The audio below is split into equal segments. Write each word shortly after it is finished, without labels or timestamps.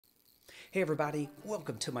Hey everybody,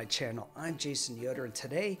 welcome to my channel. I'm Jason Yoder, and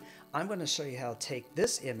today I'm going to show you how to take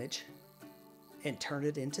this image and turn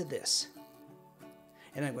it into this.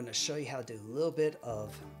 And I'm going to show you how to do a little bit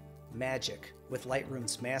of magic with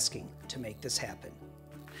Lightroom's masking to make this happen.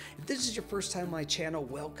 If this is your first time on my channel,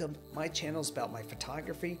 welcome. My channel is about my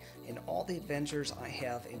photography and all the adventures I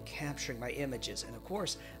have in capturing my images. And of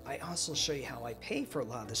course, I also show you how I pay for a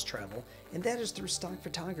lot of this travel, and that is through stock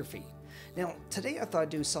photography. Now, today I thought I'd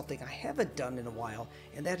do something I haven't done in a while,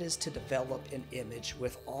 and that is to develop an image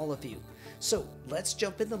with all of you. So let's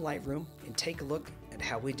jump into Lightroom and take a look at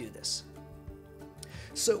how we do this.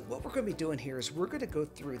 So what we're going to be doing here is we're going to go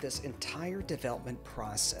through this entire development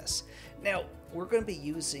process. Now, we're going to be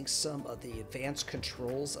using some of the advanced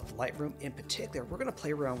controls of Lightroom. In particular, we're going to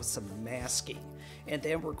play around with some masking, and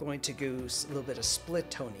then we're going to do a little bit of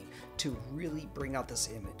split toning to really bring out this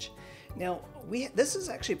image. Now, this is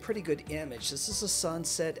actually a pretty good image. This is a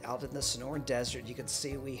sunset out in the Sonoran Desert. You can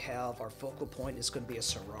see we have our focal point is going to be a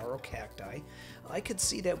saguaro cacti. I could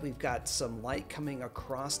see that we've got some light coming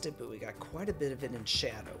across it, but we got quite a bit of it in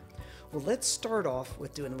shadow. Well, let's start off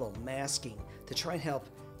with doing a little masking to try and help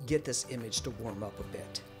get this image to warm up a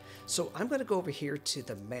bit. So I'm going to go over here to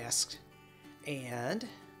the mask, and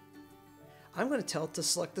I'm going to tell it to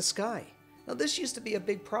select the sky. Now, this used to be a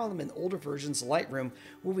big problem in older versions of Lightroom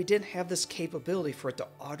where we didn't have this capability for it to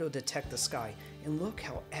auto-detect the sky. And look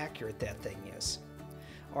how accurate that thing is.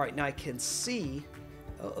 All right, now I can see,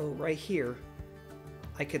 right here,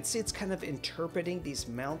 I can see it's kind of interpreting these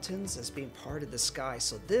mountains as being part of the sky.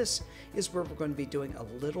 So this is where we're going to be doing a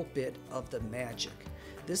little bit of the magic.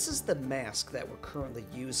 This is the mask that we're currently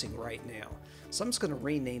using right now. So I'm just going to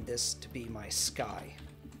rename this to be my sky.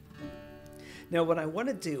 Now what I want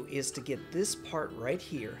to do is to get this part right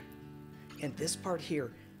here and this part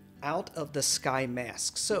here out of the sky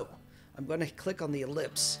mask. So I'm going to click on the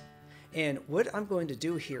ellipse, and what I'm going to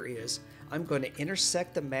do here is I'm going to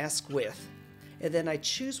intersect the mask with, and then I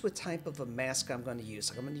choose what type of a mask I'm going to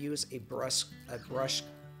use. I'm going to use a brush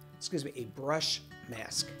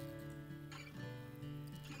mask.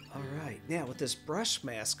 All right, now with this brush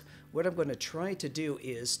mask, what I'm going to try to do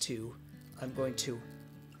is I'm going to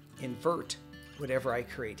invert whatever I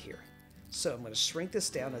create here. So I'm going to shrink this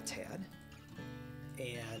down a tad,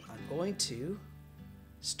 and I'm going to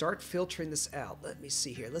start filtering this out. Let me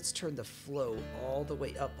see here. Let's turn the flow all the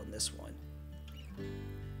way up on this one.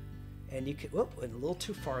 And you can, went a little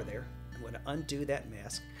too far there. I'm going to undo that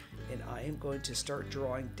mask, and I am going to start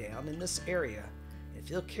drawing down in this area. If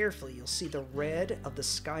you look carefully, you'll see the red of the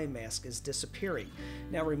sky mask is disappearing.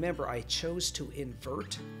 Now remember, I chose to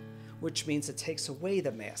invert, which means it takes away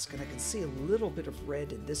the mask. And I can see a little bit of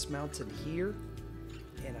red in this mountain here,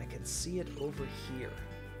 and I can see it over here.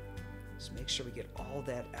 Just make sure we get all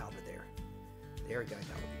that out of there. There we go. I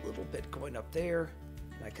got a little bit going up there,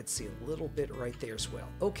 and I could see a little bit right there as well.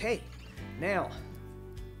 Okay, now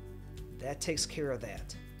that takes care of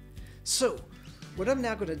that. So what I'm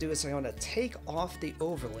now going to do is I'm going to take off the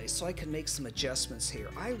overlay so I can make some adjustments here.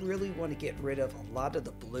 I really want to get rid of a lot of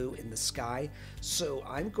the blue in the sky, so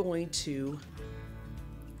I'm going to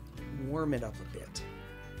warm it up a bit.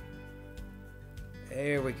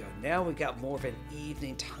 There we go. Now we got more of an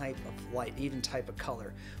evening type of light, even type of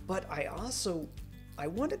color. But I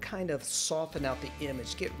want to kind of soften out the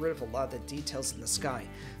image, get rid of a lot of the details in the sky.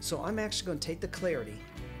 So I'm actually going to take the clarity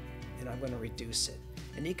and I'm going to reduce it.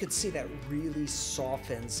 And you can see that really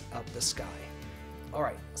softens up the sky. All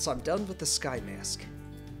right, so I'm done with the sky mask.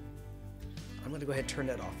 I'm going to go ahead and turn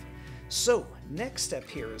that off. So next step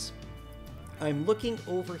here is I'm looking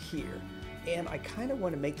over here, and I kind of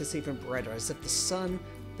want to make this even brighter, as if the sun,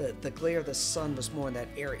 the glare of the sun was more in that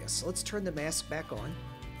area. So let's turn the mask back on,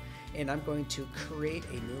 and I'm going to create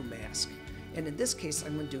a new mask. And in this case,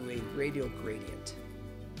 I'm going to do a radial gradient.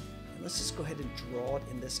 And let's just go ahead and draw it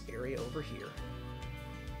in this area over here.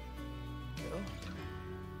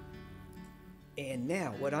 And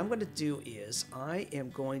now what I'm going to do is I am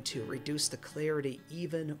going to reduce the clarity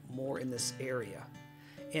even more in this area,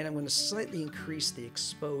 and I'm going to slightly increase the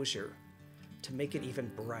exposure to make it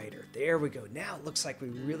even brighter. There we go. Now it looks like we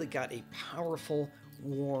really got a powerful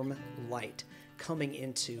warm light coming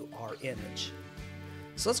into our image.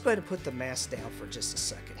 So let's go ahead and put the mask down for just a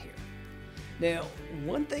second here. Now,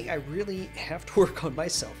 one thing I really have to work on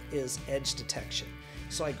myself is edge detection.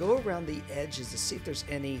 So I go around the edges to see if there's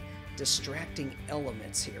any distracting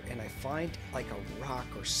elements here, and I find like a rock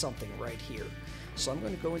or something right here. So I'm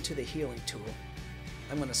going to go into the healing tool.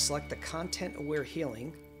 I'm going to select the content aware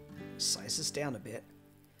healing, size this down a bit,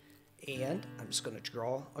 and I'm just going to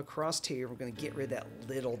draw across here. We're going to get rid of that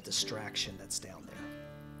little distraction that's down there.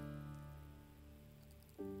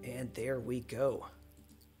 And there we go.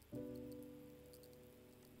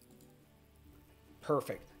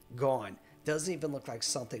 Perfect. Gone. Doesn't even look like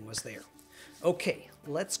something was there. Okay,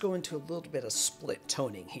 let's go into a little bit of split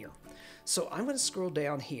toning here. So I'm going to scroll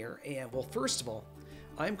down here, and well, first of all,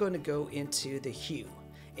 I'm going to go into the hue,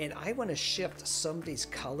 and I want to shift some of these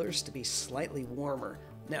colors to be slightly warmer.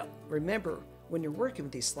 Now, remember, when you're working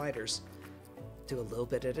with these sliders, do a little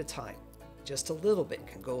bit at a time. Just a little bit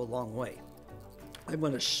can go a long way. I'm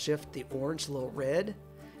going to shift the orange a little red,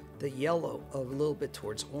 the yellow a little bit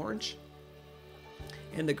towards orange,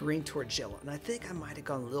 and the green towards yellow. And I think I might have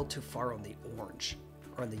gone a little too far on the orange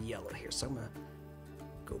or on the yellow here. So I'm going to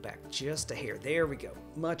go back just a hair. There we go.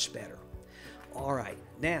 Much better. All right,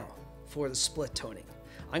 now for the split toning.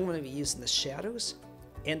 I'm going to be using the shadows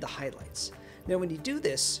and the highlights. Now when you do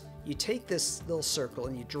this, you take this little circle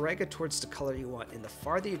and you drag it towards the color you want. And the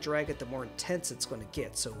farther you drag it, the more intense it's going to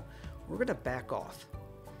get. So we're going to back off.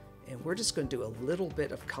 And we're just going to do a little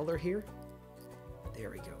bit of color here. There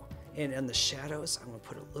we go. And in the shadows, I'm going to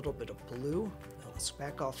put a little bit of blue. Now let's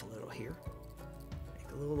back off a little here. Make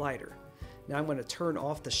it a little lighter. Now I'm going to turn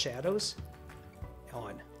off the shadows.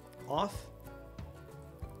 On, off,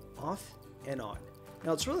 off, and on.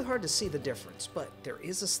 Now it's really hard to see the difference, but there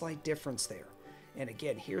is a slight difference there. And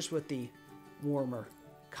again, here's with the warmer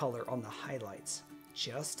color on the highlights.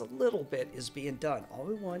 Just a little bit is being done. All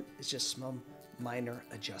we want is just some minor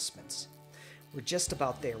adjustments. We're just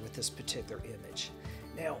about there with this particular image.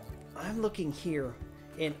 Now, I'm looking here,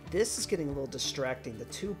 and this is getting a little distracting. The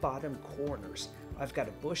two bottom corners, I've got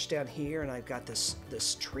a bush down here, and I've got this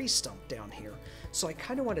tree stump down here. So I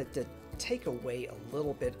kind of wanted to take away a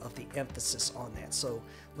little bit of the emphasis on that. So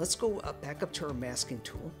let's go back up to our masking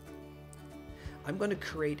tool. I'm going to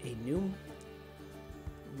create a new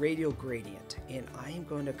radial gradient, and I am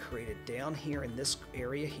going to create it down here in this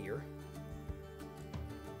area here.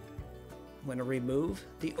 I'm going to remove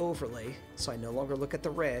the overlay so I no longer look at the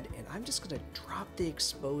red, and I'm just going to drop the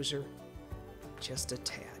exposure just a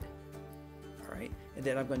tad. All right, and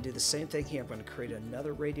then I'm going to do the same thing here. I'm going to create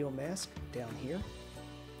another radial mask down here.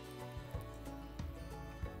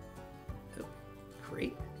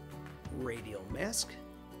 Create radial mask,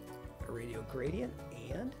 a radial gradient,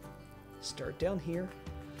 and start down here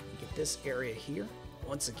and get this area here.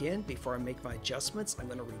 Once again, before I make my adjustments, I'm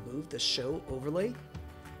going to remove the show overlay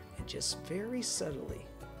and just very subtly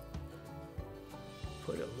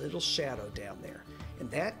put a little shadow down there. And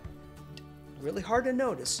that, really hard to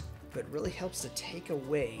notice, but really helps to take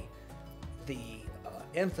away the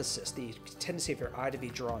emphasis, the tendency of your eye to be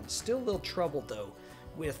drawn. Still a little trouble though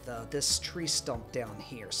with this tree stump down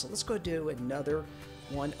here. So let's go do another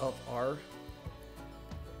one of our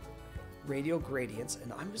radial gradients,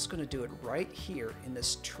 and I'm just going to do it right here in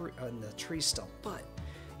this tree, on the tree stump. But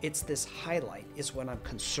it's this highlight is what I'm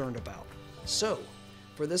concerned about. So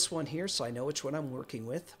for this one here, so I know which one I'm working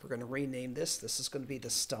with, we're going to rename this. This is going to be the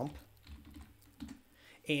stump,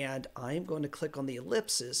 and I'm going to click on the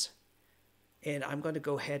ellipses, and I'm going to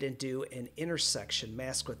go ahead and do an intersection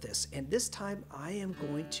mask with this. And this time I am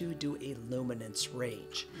going to do a luminance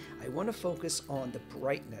range. I want to focus on the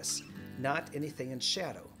brightness, not anything in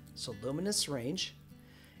shadow. So luminance range,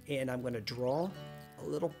 and I'm going to draw a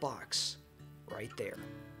little box right there.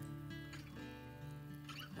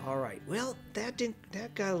 All right, well, that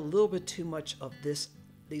got a little bit too much of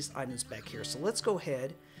these items back here. So let's go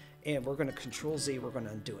ahead and we're going to Control Z, we're going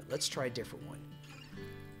to undo it. Let's try a different one.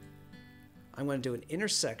 I'm going to do an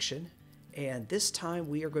intersection, and this time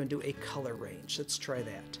we are going to do a color range. Let's try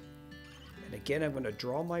that. And again, I'm going to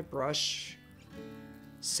draw my brush,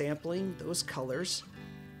 sampling those colors,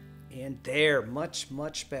 and there,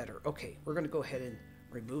 much better. Okay, we're going to go ahead and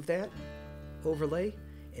remove that overlay,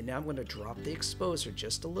 and now I'm going to drop the exposure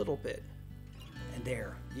just a little bit. And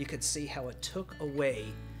there, you can see how it took away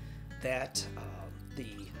that the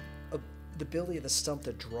ability of the stump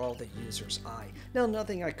to draw the user's eye. Now,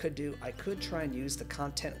 nothing I could do, I could try and use the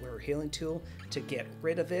content aware healing tool to get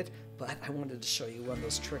rid of it, but I wanted to show you one of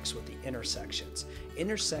those tricks with the intersections.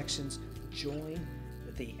 Intersections join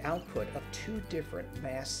the output of two different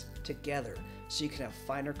masks together, so you can have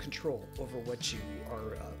finer control over what you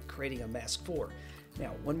are creating a mask for.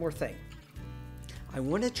 Now, one more thing. I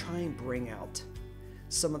want to try and bring out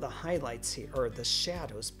some of the highlights here, or the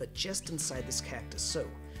shadows, but just inside this cactus. So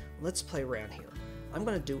let's play around here. I'm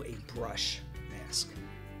going to do a brush mask.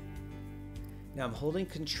 Now I'm holding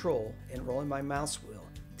Control and rolling my mouse wheel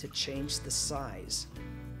to change the size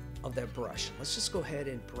of that brush. Let's just go ahead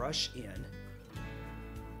and brush in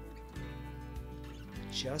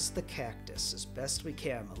just the cactus as best we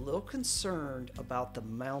can. I'm a little concerned about the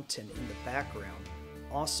mountain in the background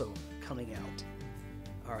also coming out.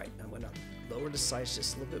 All right, I'm going to lower the size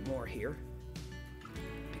just a little bit more here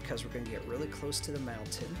because we're going to get really close to the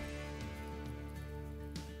mountain.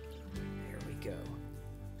 There we go.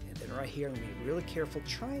 And then right here, I'm going to be really careful,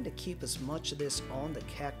 trying to keep as much of this on the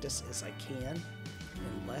cactus as I can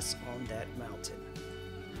and less on that mountain.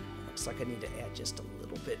 Looks like I need to add just a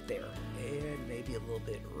little bit there and maybe a little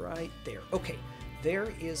bit right there. Okay,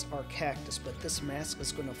 there is our cactus, but this mask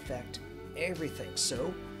is going to affect everything.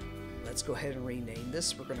 So let's go ahead and rename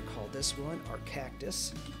this. We're going to call this one our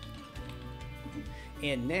cactus.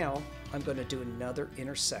 And now I'm going to do another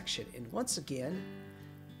intersection. And once again,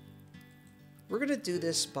 we're going to do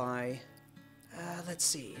this by, let's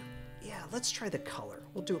see. Yeah, let's try the color.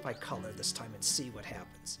 We'll do it by color this time and see what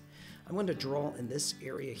happens. I'm going to draw in this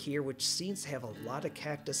area here, which seems to have a lot of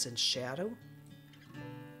cactus and shadow.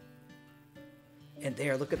 And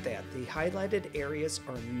there, look at that. The highlighted areas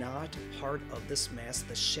are not part of this mask.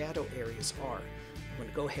 The shadow areas are. I'm going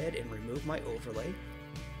to go ahead and remove my overlay.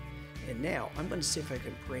 And now I'm going to see if I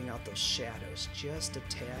can bring out those shadows just a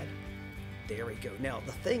tad. There we go. Now,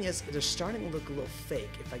 the thing is, they're starting to look a little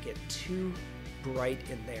fake if I get too bright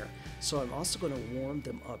in there. So I'm also going to warm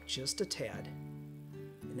them up just a tad.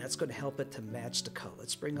 And that's going to help it to match the color.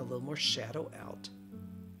 Let's bring a little more shadow out.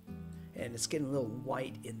 And it's getting a little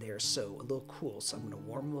white in there, so a little cool. So I'm going to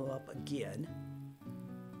warm them up again,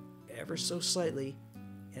 ever so slightly,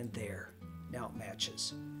 and there. Now it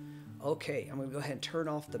matches. Okay, I'm going to go ahead and turn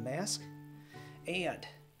off the mask. And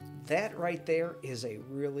that right there is a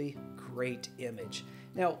really great image.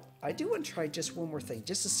 Now, I do want to try just one more thing,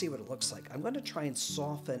 just to see what it looks like. I'm going to try and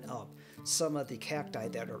soften up some of the cacti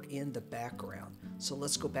that are in the background. So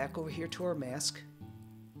let's go back over here to our mask.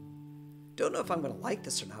 Don't know if I'm going to like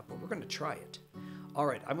this or not, but we're going to try it. All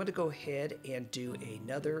right, I'm going to go ahead and do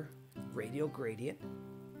another radial gradient.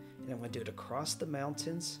 And I'm going to do it across the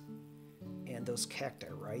mountains and those cacti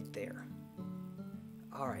right there.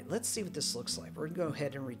 All right, let's see what this looks like. We're going to go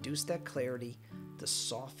ahead and reduce that clarity to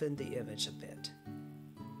soften the image a bit.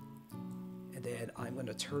 And then I'm going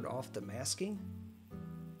to turn off the masking.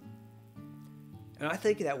 And I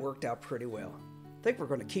think that worked out pretty well. I think we're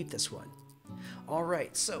going to keep this one. All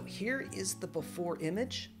right, so here is the before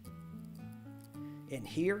image. And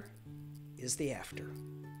here is the after.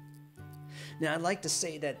 Now, I'd like to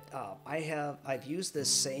say that I've used this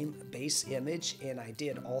same base image, and I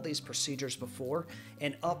did all these procedures before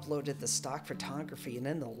and uploaded the stock photography, and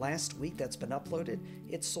then the last week that's been uploaded,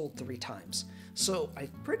 it sold 3 times. So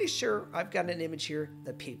I'm pretty sure I've got an image here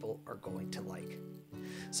that people are going to like.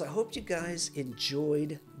 So I hope you guys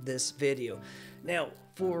enjoyed this video. Now,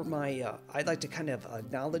 for my, I'd like to kind of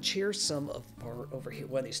acknowledge here some of our, over here,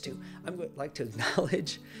 one of these two, I would like to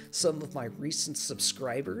acknowledge some of my recent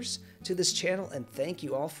subscribers to this channel, and thank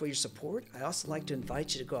you all for your support. I also like to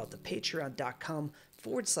invite you to go out to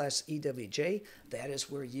patreon.com/EWJ. That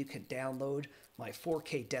is where you can download my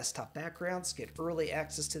 4K desktop backgrounds, get early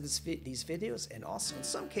access to these videos, and also in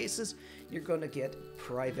some cases, you're going to get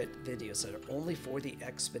private videos that are only for the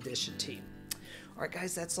Expedition team. All right,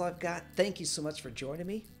 guys, that's all I've got. Thank you so much for joining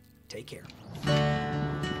me. Take care.